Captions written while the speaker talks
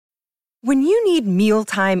When you need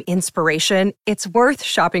mealtime inspiration, it's worth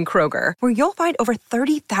shopping Kroger, where you'll find over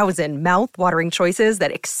 30,000 mouth-watering choices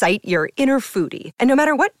that excite your inner foodie. And no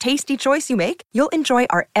matter what tasty choice you make, you'll enjoy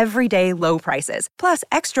our everyday low prices, plus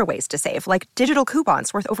extra ways to save, like digital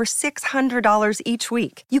coupons worth over $600 each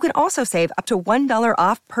week. You can also save up to $1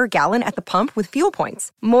 off per gallon at the pump with fuel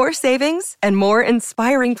points. More savings and more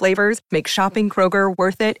inspiring flavors make shopping Kroger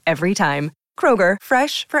worth it every time. Kroger,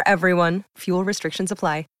 fresh for everyone. Fuel restrictions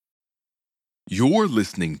apply. You're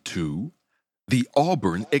listening to the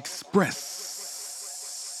Auburn Express.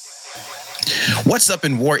 What's up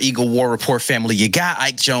in War Eagle War Report family? You got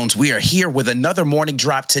Ike Jones. We are here with another morning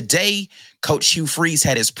drop. Today, Coach Hugh Freeze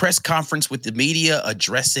had his press conference with the media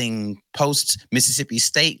addressing post-Mississippi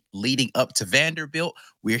State leading up to Vanderbilt.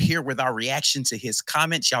 We're here with our reaction to his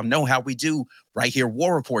comments. Y'all know how we do right here,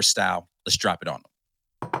 War Report style. Let's drop it on them.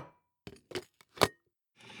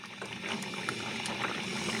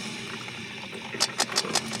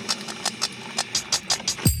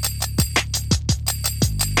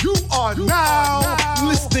 You are now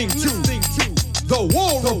listening to the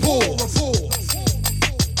War Report.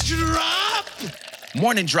 Drop!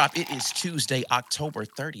 Morning drop. It is Tuesday, October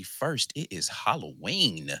 31st. It is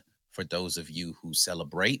Halloween for those of you who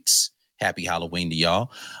celebrate. Happy Halloween to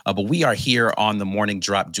y'all. But we are here on the morning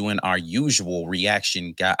drop doing our usual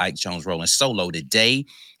reaction. Got Ike Jones rolling solo today.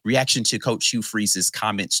 Reaction to Coach Hugh Freeze's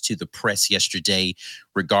comments to the press yesterday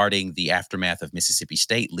regarding the aftermath of Mississippi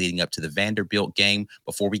State leading up to the Vanderbilt game.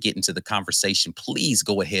 Before we get into the conversation, please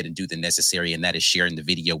go ahead and do the necessary, and that is sharing the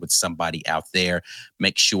video with somebody out there.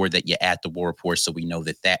 Make sure that you add the War Report so we know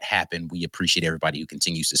that that happened. We appreciate everybody who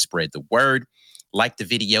continues to spread the word. Like the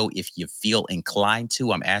video if you feel inclined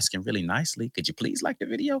to. I'm asking really nicely. Could you please like the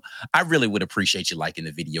video? I really would appreciate you liking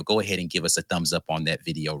the video. Go ahead and give us a thumbs up on that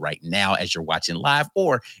video right now as you're watching live,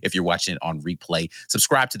 or if you're watching it on replay.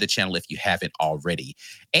 Subscribe to the channel if you haven't already.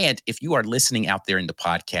 And if you are listening out there in the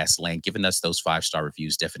podcast land, giving us those 5-star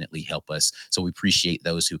reviews definitely help us. So we appreciate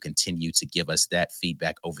those who continue to give us that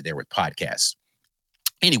feedback over there with podcasts.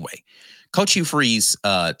 Anyway, Coach Hugh Freeze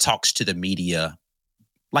talks to the media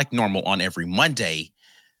like normal on every Monday.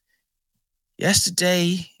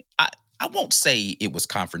 Yesterday, I won't say it was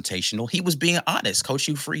confrontational. He was being honest. Coach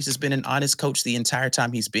Hugh Freeze has been an honest coach the entire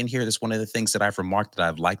time he's been here. That's one of the things that I've remarked that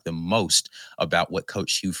I've liked the most about what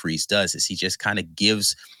Coach Hugh Freeze does is he just kind of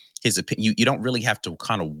gives his opinion. You don't really have to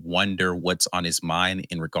kind of wonder what's on his mind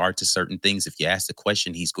in regard to certain things. If you ask the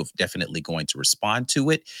question, he's definitely going to respond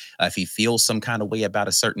to it. If he feels some kind of way about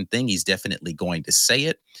a certain thing, he's definitely going to say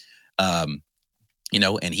it.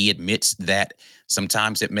 And he admits that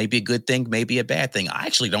sometimes it may be a good thing, maybe a bad thing. I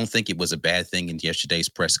actually don't think it was a bad thing in yesterday's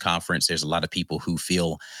press conference. There's a lot of people who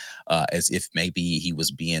feel as if maybe he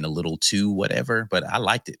was being a little too whatever, but I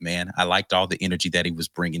liked it, man. I liked all the energy that he was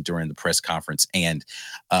bringing during the press conference. And,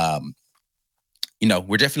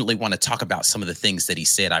 we definitely want to talk about some of the things that he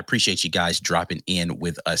said. I appreciate you guys dropping in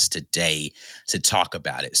with us today to talk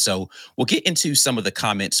about it. So we'll get into some of the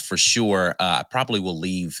comments for sure. I probably will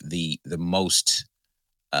leave the most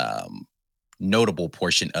notable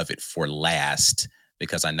portion of it for last,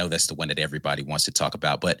 because I know that's the one that everybody wants to talk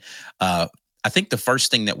about. But I think the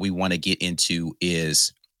first thing that we want to get into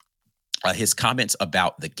is his comments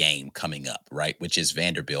about the game coming up, right, which is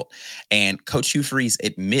Vanderbilt. And Coach Hugh Freeze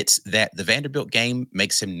admits that the Vanderbilt game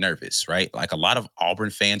makes him nervous, right? Like a lot of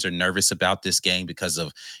Auburn fans are nervous about this game because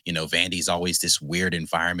of, Vandy's always this weird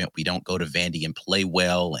environment. We don't go to Vandy and play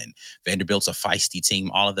well, and Vanderbilt's a feisty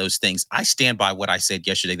team, all of those things. I stand by what I said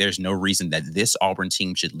yesterday. There's no reason that this Auburn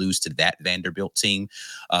team should lose to that Vanderbilt team.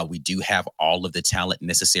 We do have all of the talent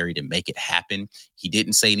necessary to make it happen. He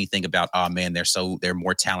didn't say anything about, oh man, they're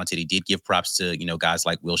more talented. He did give props to, guys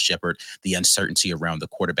like Will Shepherd, the uncertainty around the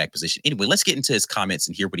quarterback position. Anyway, let's get into his comments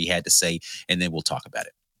and hear what he had to say, and then we'll talk about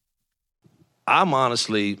it.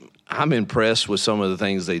 I'm impressed with some of the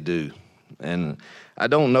things they do. And I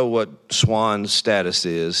don't know what Swan's status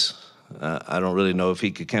is. I don't really know if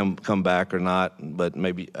he could come back or not, but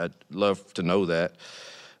maybe I'd love to know that.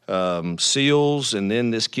 Seals, and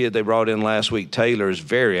then this kid they brought in last week, Taylor, is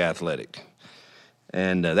very athletic.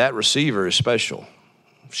 And that receiver is special.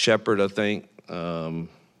 Shepherd, I think that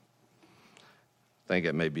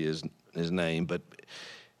may be his name. But,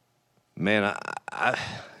 man,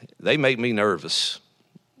 they make me nervous.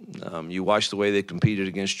 You watch the way they competed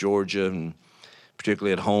against Georgia, and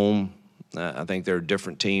particularly at home. I think they're a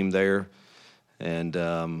different team there. And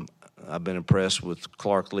I've been impressed with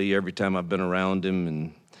Clark Lee every time I've been around him.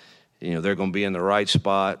 And, they're going to be in the right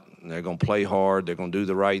spot. They're going to play hard. They're going to do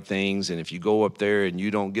the right things. And if you go up there and you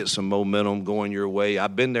don't get some momentum going your way,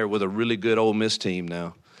 I've been there with a really good Ole Miss team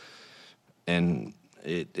now. And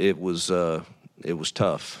it was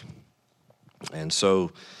tough. And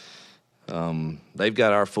so they've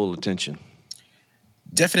got our full attention.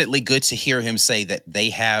 Definitely good to hear him say that they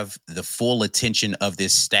have the full attention of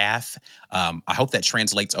this staff. I hope that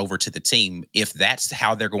translates over to the team. If that's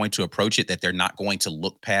how they're going to approach it, that they're not going to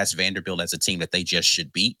look past Vanderbilt as a team that they just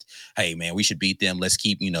should beat. Hey, man, we should beat them. Let's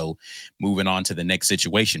keep, moving on to the next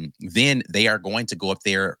situation. Then they are going to go up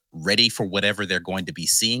there ready for whatever they're going to be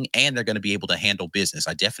seeing, and they're going to be able to handle business.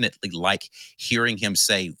 I definitely like hearing him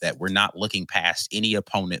say that we're not looking past any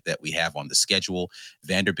opponent that we have on the schedule.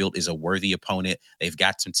 Vanderbilt is a worthy opponent. They've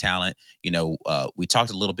got some talent. We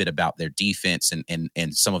talked a little bit about their defense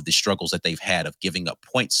and some of the struggles that they've had of giving up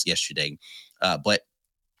points yesterday. But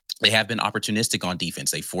they have been opportunistic on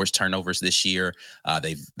defense. They forced turnovers this year.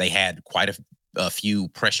 They had quite a few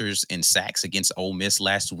pressures and sacks against Ole Miss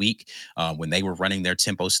last week. When they were running their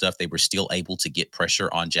tempo stuff, they were still able to get pressure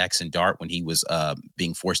on Jackson Dart when he was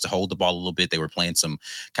being forced to hold the ball a little bit. They were playing some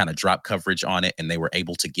kind of drop coverage on it, and they were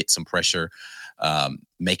able to get some pressure,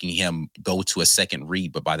 making him go to a second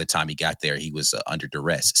read. But by the time he got there, he was under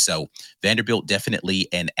duress. So Vanderbilt, definitely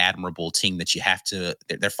an admirable team that you have to,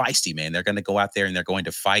 they're feisty, man. They're going to go out there and they're going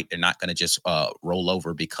to fight. They're not going to just roll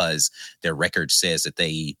over because their record says that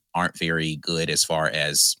they aren't very good as far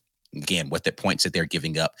as, again, what the points that they're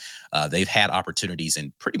giving up. They've had opportunities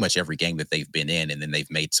in pretty much every game that they've been in, and then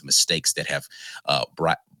they've made some mistakes that have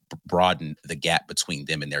broadened the gap between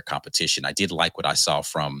them and their competition. I did like what I saw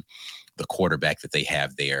from the quarterback that they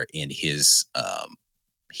have there in his,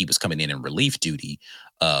 he was coming in relief duty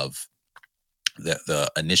of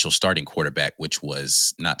the initial starting quarterback, which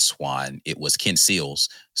was not Swan, it was Ken Seals.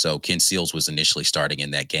 So Ken Seals was initially starting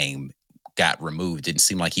in that game, got removed. Didn't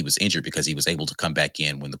seem like he was injured because he was able to come back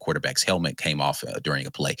in when the quarterback's helmet came off during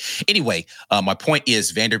a play. Anyway, my point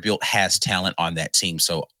is Vanderbilt has talent on that team.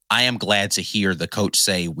 So I am glad to hear the coach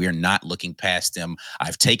say we're not looking past them.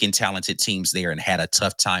 I've taken talented teams there and had a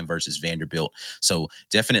tough time versus Vanderbilt. So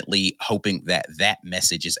definitely hoping that that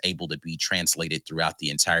message is able to be translated throughout the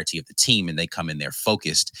entirety of the team and they come in there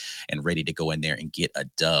focused and ready to go in there and get a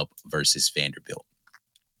dub versus Vanderbilt.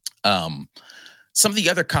 Some of the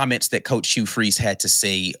other comments that Coach Hugh Freeze had to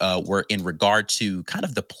say were in regard to kind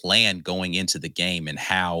of the plan going into the game and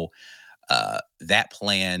how that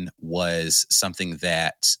plan was something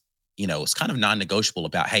that, it's kind of non-negotiable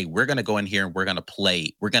about, hey, we're going to go in here and we're going to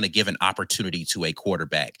play. We're going to give an opportunity to a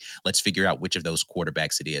quarterback. Let's figure out which of those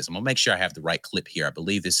quarterbacks it is. I'm going to make sure I have the right clip here. I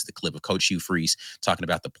believe this is the clip of Coach Hugh Freeze talking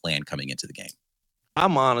about the plan coming into the game.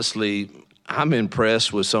 I'm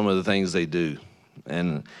impressed with some of the things they do.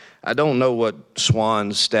 And I don't know what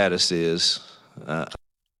Swan's status is.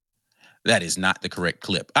 That is not the correct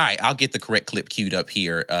clip. All right, I'll get the correct clip queued up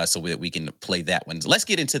here so that we can play that one. Let's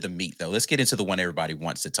get into the meat, though. Let's get into the one everybody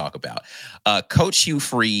wants to talk about. Coach Hugh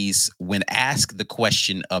Freeze, when asked the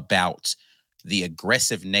question about the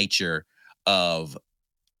aggressive nature of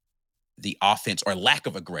the offense, or lack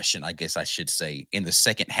of aggression, I guess I should say, in the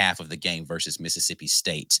second half of the game versus Mississippi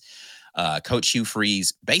State, Coach Hugh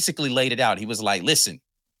Freeze basically laid it out. He was like, listen,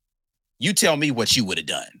 you tell me what you would have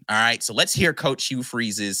done. All right, so let's hear Coach Hugh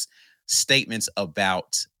Freeze's statements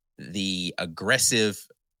about the aggressive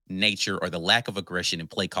nature or the lack of aggression in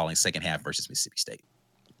play calling second half versus Mississippi State.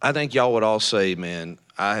 I think y'all would all say, man,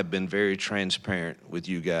 I have been very transparent with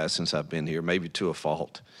you guys since I've been here, maybe to a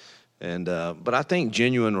fault. And but I think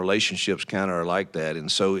genuine relationships kind of are like that.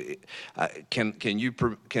 And so, will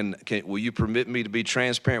you permit me to be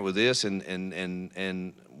transparent with this,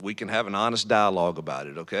 and we can have an honest dialogue about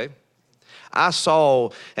it, okay? I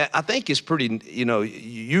think it's pretty,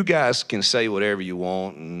 you guys can say whatever you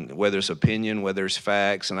want, and whether it's opinion, whether it's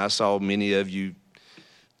facts, and I saw many of you,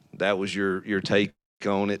 that was your take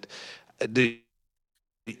on it. Do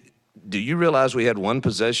you realize we had one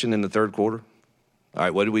possession in the third quarter? All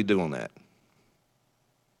right, what did we do on that?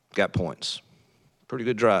 Got points. Pretty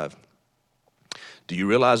good drive. Do you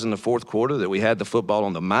realize in the fourth quarter that we had the football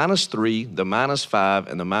on the -3, the -5,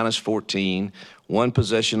 and the -14, one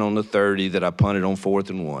possession on the 30 that I punted on 4th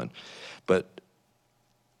and 1. But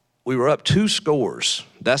we were up 2 scores.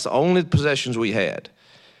 That's the only possessions we had.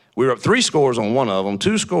 We were up 3 scores on one of them,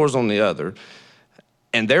 2 scores on the other,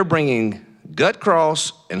 and they're bringing gut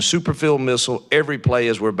cross and super field missile every play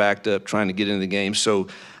as we're backed up trying to get into the game. So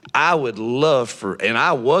I would love and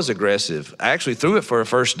I was aggressive. I actually threw it for a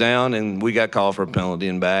first down, and we got called for a penalty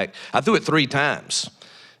and back. I threw it 3 times,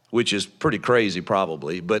 which is pretty crazy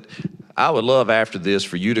probably. But I would love after this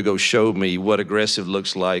for you to go show me what aggressive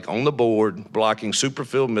looks like on the board, blocking super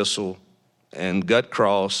field missile and gut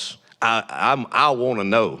cross. I want to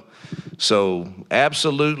know. So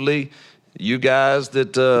absolutely, you guys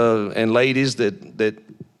that and ladies that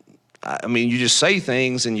I mean, you just say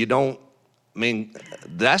things and you don't. I mean,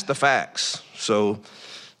 that's the facts. So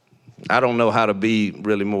I don't know how to be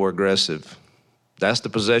really more aggressive. That's the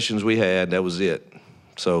possessions we had. That was it.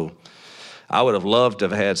 So I would have loved to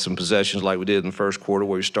have had some possessions like we did in the first quarter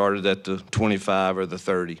where we started at the 25 or the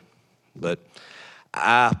 30. But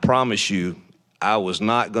I promise you, I was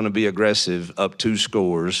not going to be aggressive up 2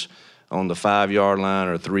 scores on the 5-yard line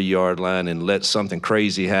or 3-yard line and let something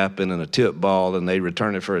crazy happen and a tip ball and they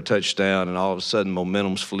return it for a touchdown and all of a sudden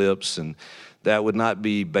momentum flips, and that would not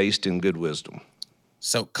be based in good wisdom.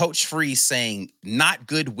 So Coach Freeze saying not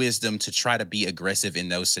good wisdom to try to be aggressive in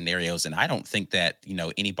those scenarios. And I don't think that,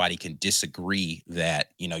 anybody can disagree that,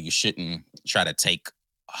 you shouldn't try to take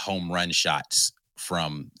home run shots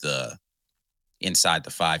from the inside the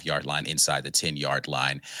 5-yard line, inside the 10-yard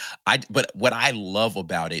line. But what I love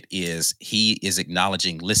about it is he is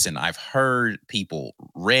acknowledging, listen, I've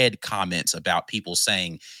read comments about people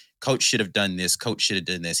saying, Coach should have done this. Coach should have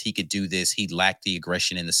done this. He could do this. He lacked the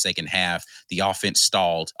aggression in the second half. The offense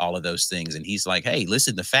stalled, all of those things. And he's like, hey,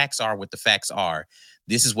 listen, the facts are what the facts are.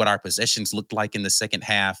 This is what our possessions looked like in the second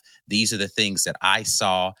half. These are the things that I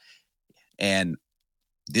saw. And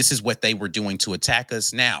this is what they were doing to attack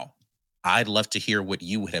us. Now, I'd love to hear what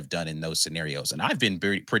you would have done in those scenarios. And I've been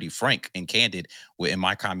pretty frank and candid in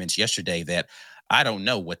my comments yesterday that I don't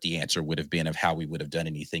know what the answer would have been of how we would have done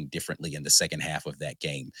anything differently in the second half of that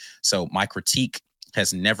game. So my critique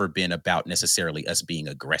has never been about necessarily us being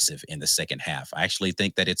aggressive in the second half. I actually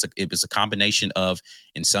think that it was a combination of,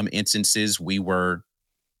 in some instances, we were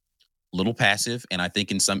a little passive. And I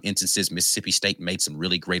think in some instances, Mississippi State made some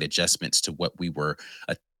really great adjustments to what we were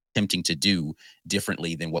attempting to do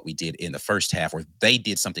differently than what we did in the first half, or they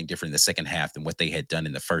did something different in the second half than what they had done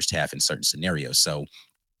in the first half in certain scenarios. So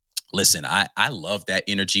listen, I love that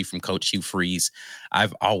energy from Coach Hugh Freeze.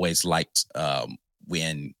 I've always liked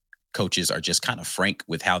when coaches are just kind of frank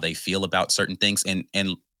with how they feel about certain things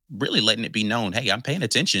and really letting it be known, hey, I'm paying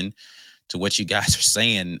attention to what you guys are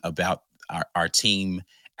saying about our team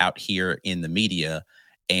out here in the media.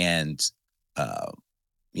 And,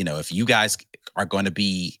 if you guys are going to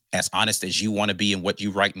be as honest as you want to be in what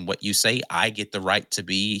you write and what you say, I get the right to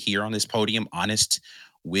be here on this podium, honest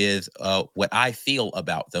with what I feel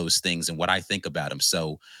about those things and what I think about them.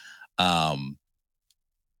 So I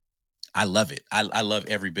love it. I love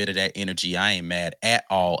every bit of that energy. I ain't mad at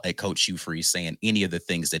all at Coach Hugh Freeze saying any of the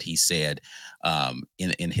things that he said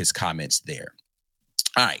in his comments there.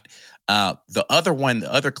 All right. The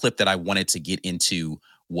other clip that I wanted to get into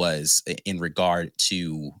was in regard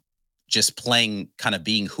to just playing, kind of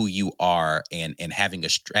being who you are and having a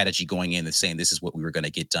strategy going in and saying this is what we were going to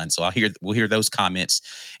get done. So we'll hear those comments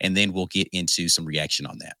and then we'll get into some reaction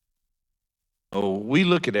on that. Oh, we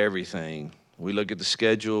look at everything. We look at the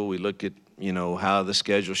schedule. We look at, how the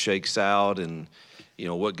schedule shakes out and,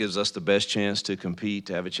 what gives us the best chance to compete,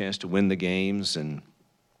 to have a chance to win the games. And,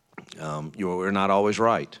 we're not always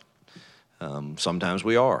right. Sometimes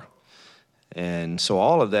we are. And so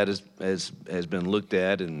all of that has been looked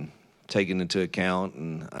at and taken into account.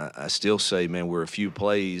 And I still say, man, we're a few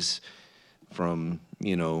plays from,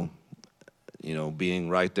 being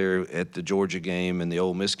right there at the Georgia game and the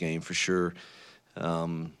Ole Miss game for sure,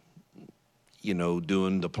 doing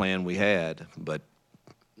the plan we had. But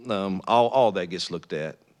all that gets looked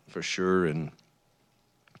at for sure. And,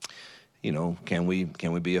 can we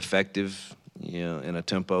be effective, in a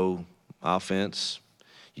tempo offense?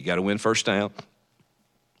 You got to win first down,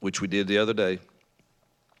 which we did the other day.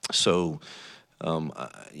 So,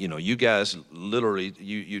 you guys literally,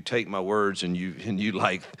 you take my words and you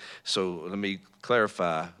like, so let me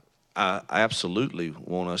clarify. I absolutely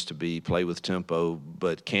want us to play with tempo,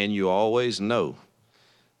 but can you always? No.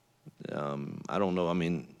 I don't know. I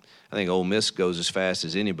mean, I think Ole Miss goes as fast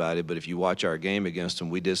as anybody, but if you watch our game against them,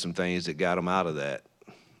 we did some things that got them out of that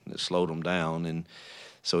slowed them down. And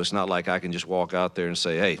so it's not like I can just walk out there and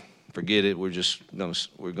say, hey, forget it. We're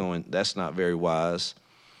going. That's not very wise.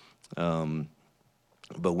 But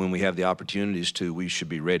when we have the opportunities to, we should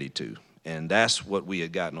be ready to. And that's what we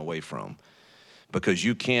had gotten away from. Because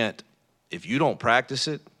you can't, if you don't practice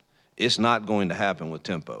it, it's not going to happen with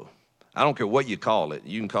tempo. I don't care what you call it.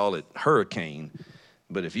 You can call it hurricane.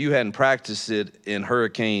 But if you hadn't practiced it in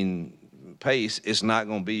hurricane pace, it's not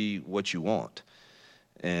going to be what you want.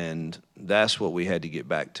 And that's what we had to get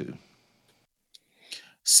back to.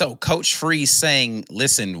 So Coach Freeze saying,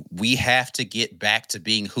 listen, we have to get back to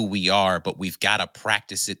being who we are, but we've got to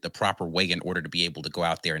practice it the proper way in order to be able to go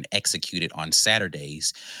out there and execute it on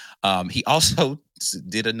Saturdays. He also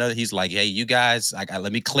did another, he's like, hey, you guys,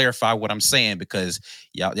 let me clarify what I'm saying, because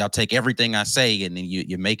y'all take everything I say and then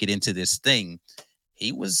you make it into this thing.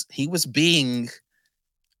 He was being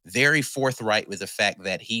very forthright with the fact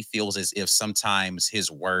that he feels as if sometimes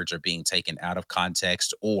his words are being taken out of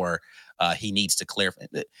context, or he needs to clarify.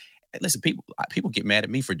 Listen, people get mad at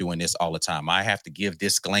me for doing this all the time. I have to give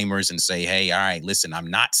disclaimers and say, hey, all right, listen, I'm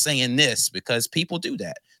not saying this, because people do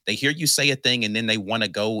that. They hear you say a thing and then they want to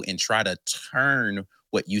go and try to turn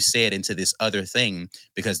what you said into this other thing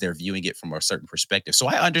because they're viewing it from a certain perspective. So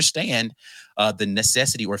I understand the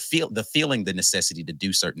necessity, or the necessity to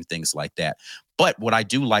do certain things like that. But what I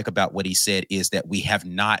do like about what he said is that we have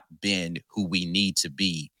not been who we need to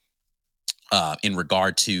be in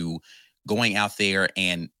regard to going out there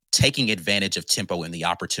and taking advantage of tempo and the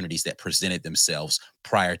opportunities that presented themselves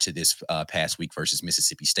prior to this past week versus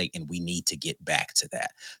Mississippi State. And we need to get back to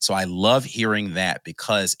that. So I love hearing that,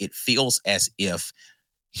 because it feels as if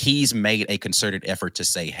he's made a concerted effort to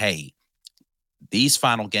say, hey, these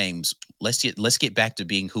final games, let's get back to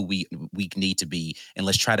being who we need to be, and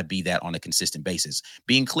let's try to be that on a consistent basis.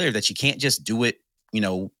 Being clear that you can't just do it,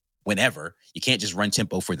 whenever. You can't just run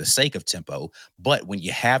tempo for the sake of tempo. But when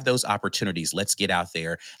you have those opportunities, let's get out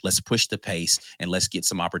there, let's push the pace, and let's get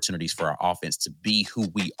some opportunities for our offense to be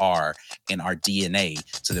who we are in our DNA,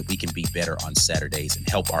 so that we can be better on Saturdays and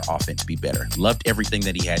help our offense be better. Loved everything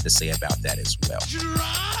that he had to say about that as well.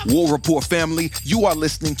 War Report family, you are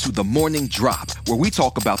listening to The Morning Drop, where we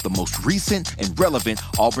talk about the most recent and relevant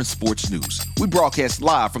Auburn sports news. We broadcast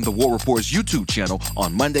live from the War Report's YouTube channel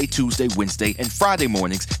on Monday, Tuesday, Wednesday, and Friday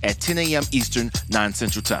mornings at 10 a.m. Eastern, 9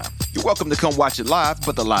 Central Time. You're welcome to come watch it live,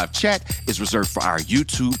 but the live chat is reserved for our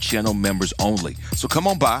YouTube channel members only. So come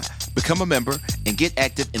on by, become a member, and get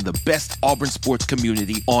active in the best Auburn sports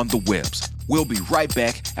community on the webs. We'll be right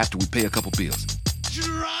back after we pay a couple bills.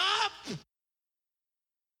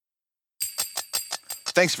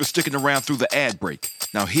 Thanks for sticking around through the ad break.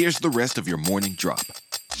 Now here's the rest of your morning drop.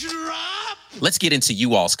 Let's get into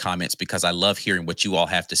you all's comments, because I love hearing what you all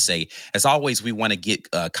have to say. As always, we want to get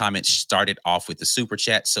comments started off with the super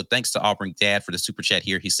chat. So thanks to Auburn Dad for the super chat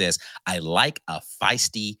here. He says, I like a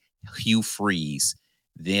feisty Hugh Freeze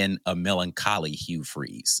than a melancholy Hugh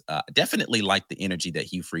Freeze. Definitely like the energy that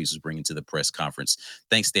Hugh Freeze was bringing to the press conference.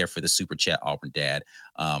 Thanks there for the super chat, Auburn Dad.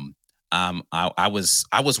 I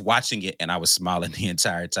was watching it and I was smiling the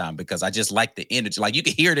entire time, because I just like the energy. Like, you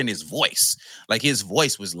could hear it in his voice. Like, his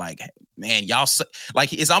voice was like, man, y'all say,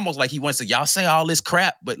 like, it's almost like he wants to, y'all say all this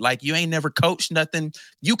crap, but like, you ain't never coached nothing.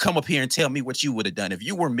 You come up here and tell me what you would have done. If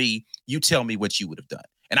you were me, you tell me what you would have done.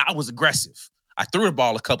 And I was aggressive. I threw the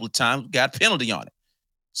ball a couple of times, got a penalty on it.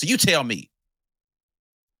 So you tell me.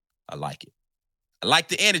 I like it. I like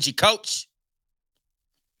the energy, coach.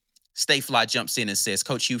 Stayfly jumps in and says,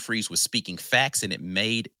 Coach Hugh Freeze was speaking facts, and it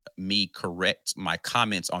made me correct my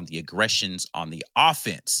comments on the aggressions on the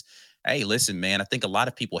offense. Hey, listen, man, I think a lot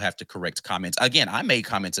of people have to correct comments. Again, I made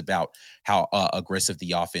comments about how aggressive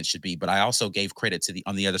the offense should be, but I also gave credit to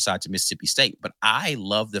on the other side to Mississippi State. But I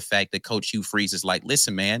love the fact that Coach Hugh Freeze is like,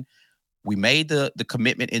 listen, man, we made the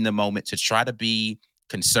commitment in the moment to try to be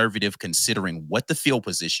conservative, considering what the field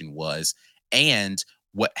position was and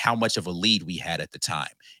how much of a lead we had at the time.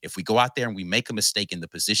 If we go out there and we make a mistake in the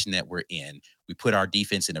position that we're in, we put our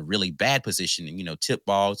defense in a really bad position and, tip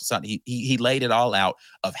balls, something. He laid it all out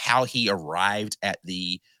of how he arrived at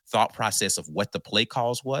the thought process of what the play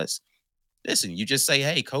calls was. Listen, you just say,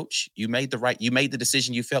 hey, coach, you made the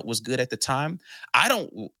decision you felt was good at the time.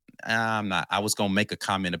 I'm not. I was going to make a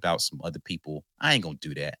comment about some other people. I ain't going to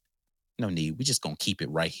do that. No need. We just going to keep it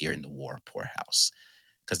right here in the War Report house.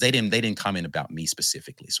 Because they didn't comment about me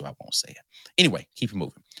specifically, so I won't say it. Anyway, keep it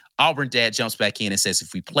moving. Auburn Dad jumps back in and says,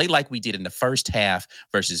 if we play like we did in the first half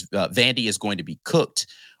versus Vandy is going to be cooked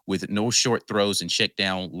with no short throws and check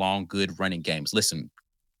down, long, good running games. Listen,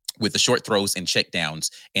 with the short throws and check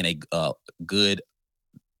downs and a good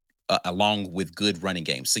along with good running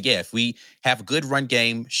games. So yeah, if we have a good run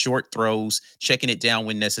game, short throws, checking it down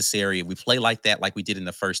when necessary, if we play like that, like we did in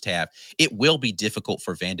the first half, it will be difficult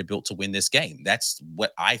for Vanderbilt to win this game. That's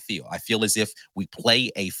what I feel. I feel as if we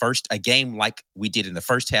play a game like we did in the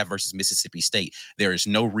first half versus Mississippi State. There is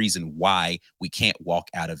no reason why we can't walk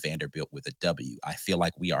out of Vanderbilt with a W. I feel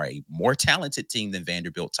like we are a more talented team than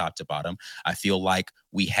Vanderbilt top to bottom. I feel like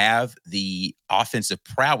We have the offensive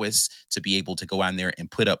prowess to be able to go out there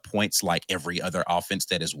and put up points like every other offense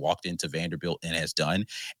that has walked into Vanderbilt and has done.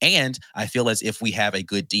 And I feel as if we have a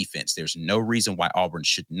good defense. There's no reason why Auburn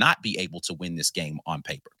should not be able to win this game on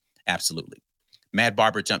paper. Absolutely. Mad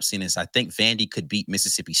Barber jumps in and says, I think Vandy could beat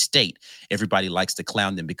Mississippi State. Everybody likes to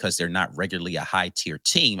clown them because they're not regularly a high-tier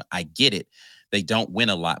team. I get it. They don't win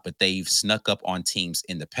a lot, but they've snuck up on teams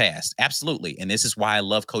in the past. Absolutely. And this is why I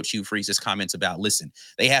love Coach Hugh Freeze's comments about, listen,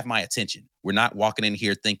 they have my attention. We're not walking in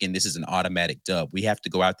here thinking this is an automatic dub. We have to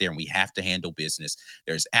go out there and we have to handle business.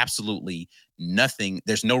 There's absolutely nothing.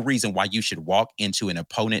 There's no reason why you should walk into an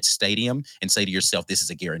opponent's stadium and say to yourself, this is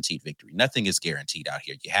a guaranteed victory. Nothing is guaranteed out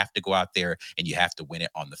here. You have to go out there and you have to win it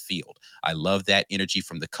on the field. I love that energy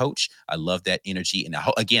from the coach. I love that energy. And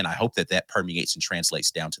I hope that permeates and translates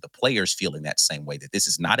down to the players feeling that same way, that this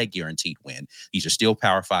is not a guaranteed win. These are still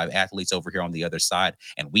Power 5 athletes over here on the other side,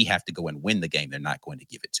 and we have to go and win the game. They're not going to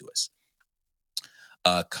give it to us.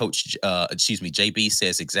 JB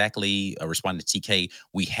says exactly, responding to TK,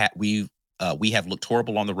 we have looked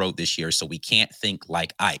horrible on the road this year, so we can't think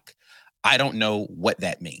like Ike. I don't know what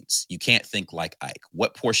that means. You can't think like Ike.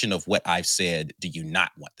 What portion of what I've said do you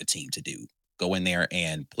not want the team to do? Go in there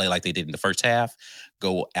and play like they did in the first half?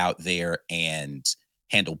 Go out there and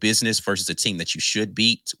handle business versus a team that you should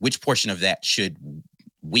beat? Which portion of that should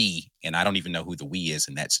we, and I don't even know who the we is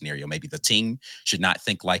in that scenario, maybe the team should not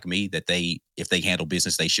think like me, that if they handle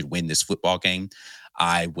business, they should win this football game?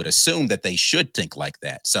 I would assume that they should think like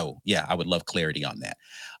that. So, yeah, I would love clarity on that.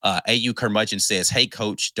 AU Curmudgeon says, hey,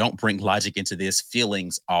 coach, don't bring logic into this.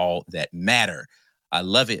 Feelings all that matter. I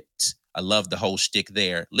love it. I love the whole shtick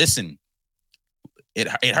there. Listen,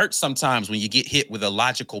 it hurts sometimes when you get hit with a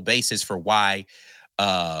logical basis for why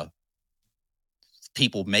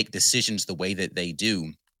people make decisions the way that they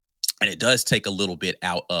do. And it does take a little bit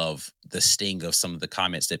out of the sting of some of the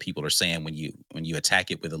comments that people are saying when you attack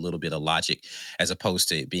it with a little bit of logic, as opposed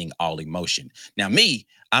to it being all emotion. Now, me,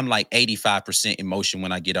 I'm like 85% emotion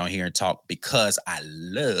when I get on here and talk, because I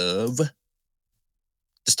love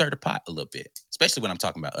to stir the pot a little bit, especially when I'm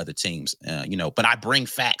talking about other teams, but I bring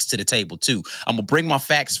facts to the table too. I'm going to bring my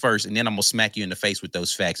facts first, and then I'm going to smack you in the face with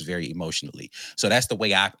those facts very emotionally. So that's the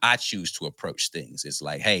way I choose to approach things. It's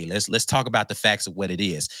like, hey, let's talk about the facts of what it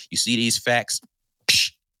is. You see these facts,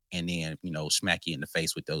 and then, smack you in the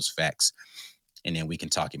face with those facts. And then we can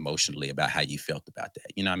talk emotionally about how you felt about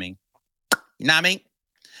that. You know what I mean? You know what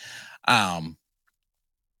I mean?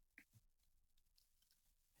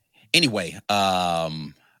 Anyway,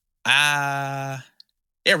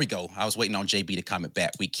 there we go. I was waiting on JB to comment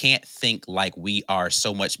back. We can't think like we are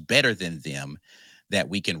so much better than them that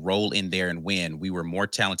we can roll in there and win. We were more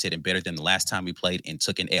talented and better than the last time we played and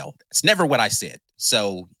took an L. That's never what I said.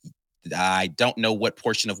 So I don't know what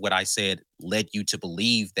portion of what I said led you to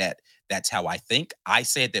believe that that's how I think. I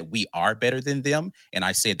said that we are better than them, and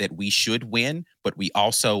I said that we should win, but we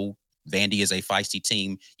also, Vandy is a feisty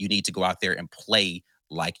team. You need to go out there and play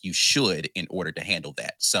like you should in order to handle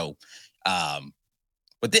that. So,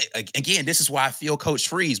 again, this is why I feel Coach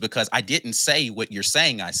Freeze, because I didn't say what you're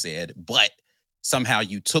saying I said, but somehow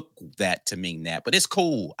you took that to mean that. But it's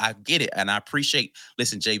cool. I get it. And I appreciate,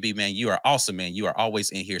 listen, JB, man, you are awesome, man. You are always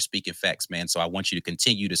in here speaking facts, man. So I want you to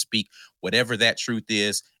continue to speak whatever that truth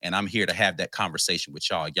is. And I'm here to have that conversation with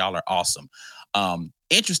y'all. Y'all are awesome.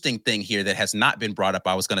 Interesting thing here that has not been brought up.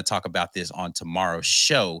 I was going to talk about this on tomorrow's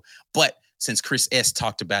show, but since Chris S.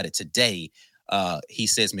 talked about it today, he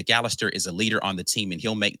says McAllister is a leader on the team, and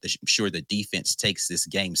he'll make sure the defense takes this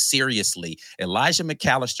game seriously. Elijah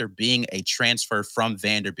McAllister being a transfer from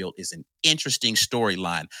Vanderbilt is an interesting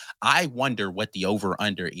storyline. I wonder what the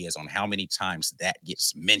over-under is on how many times that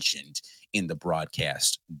gets mentioned in the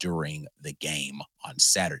broadcast during the game on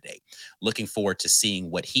Saturday. Looking forward to seeing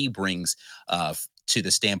what he brings to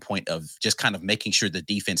the standpoint of just kind of making sure the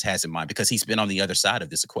defense has in mind, because he's been on the other side of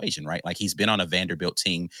this equation, right? Like, he's been on a Vanderbilt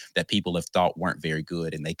team that people have thought weren't very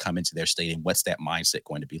good, and they come into their stadium. What's that mindset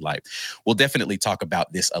going to be like? We'll definitely talk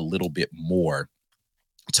about this a little bit more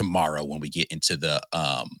tomorrow when we get into the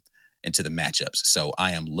matchups. So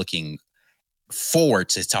I am looking forward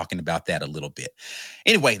to talking about that a little bit.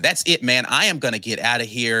 Anyway, that's it, man. I am going to get out of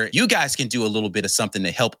here. You guys can do a little bit of something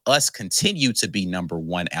to help us continue to be number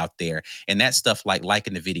one out there. And that's stuff like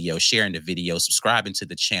liking the video, sharing the video, subscribing to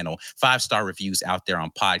the channel, 5-star reviews out there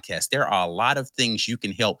on podcasts. There are a lot of things you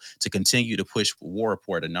can help to continue to push War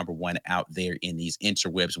Report to number one out there in these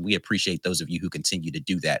interwebs. And we appreciate those of you who continue to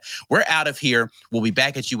do that. We're out of here. We'll be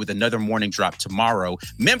back at you with another morning drop tomorrow.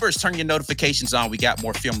 Members, turn your notifications on. We got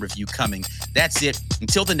more film review coming. That's it.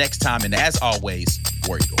 Until the next time, and as always,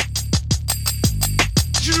 War Eagle.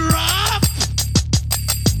 Drop!